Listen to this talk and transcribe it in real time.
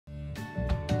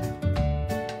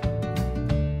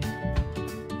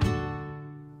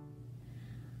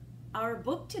Our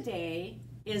book today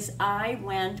is I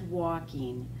Went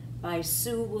Walking by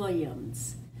Sue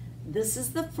Williams. This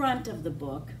is the front of the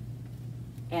book,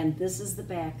 and this is the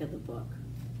back of the book.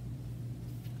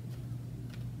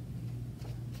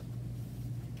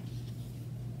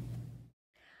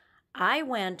 I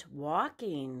went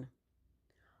walking.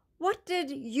 What did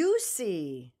you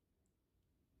see?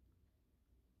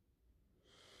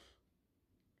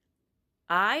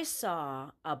 I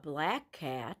saw a black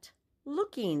cat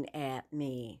looking at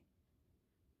me.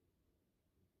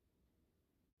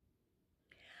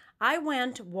 I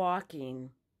went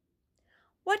walking.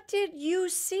 What did you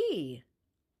see?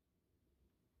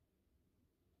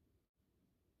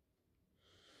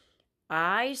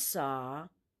 I saw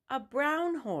a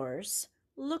brown horse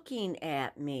looking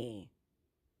at me.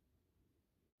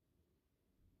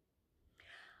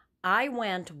 I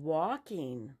went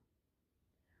walking.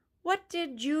 What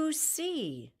did you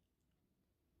see?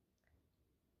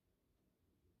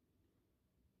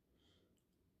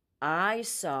 I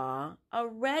saw a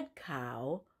red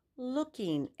cow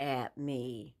looking at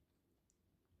me.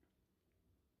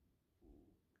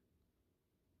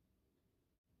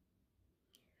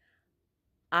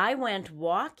 I went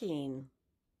walking.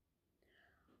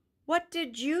 What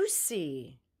did you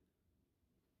see?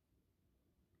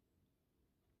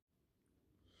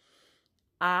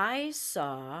 I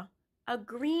saw a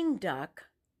green duck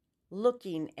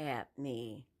looking at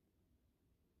me.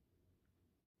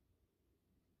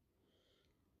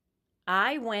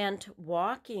 I went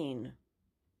walking.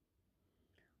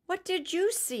 What did you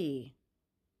see?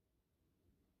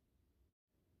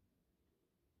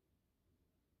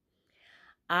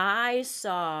 I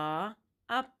saw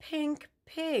a pink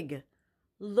pig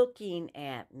looking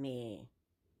at me.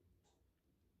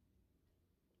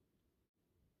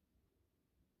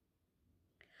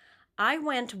 I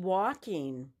went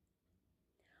walking.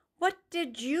 What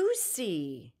did you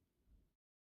see?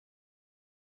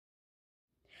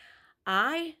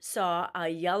 I saw a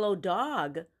yellow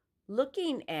dog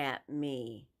looking at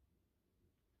me.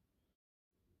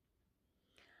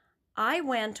 I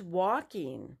went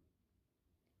walking.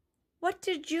 What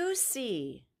did you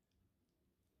see?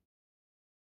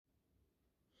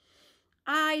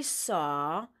 I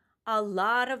saw a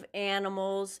lot of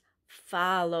animals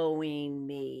following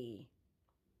me.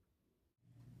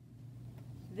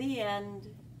 The end.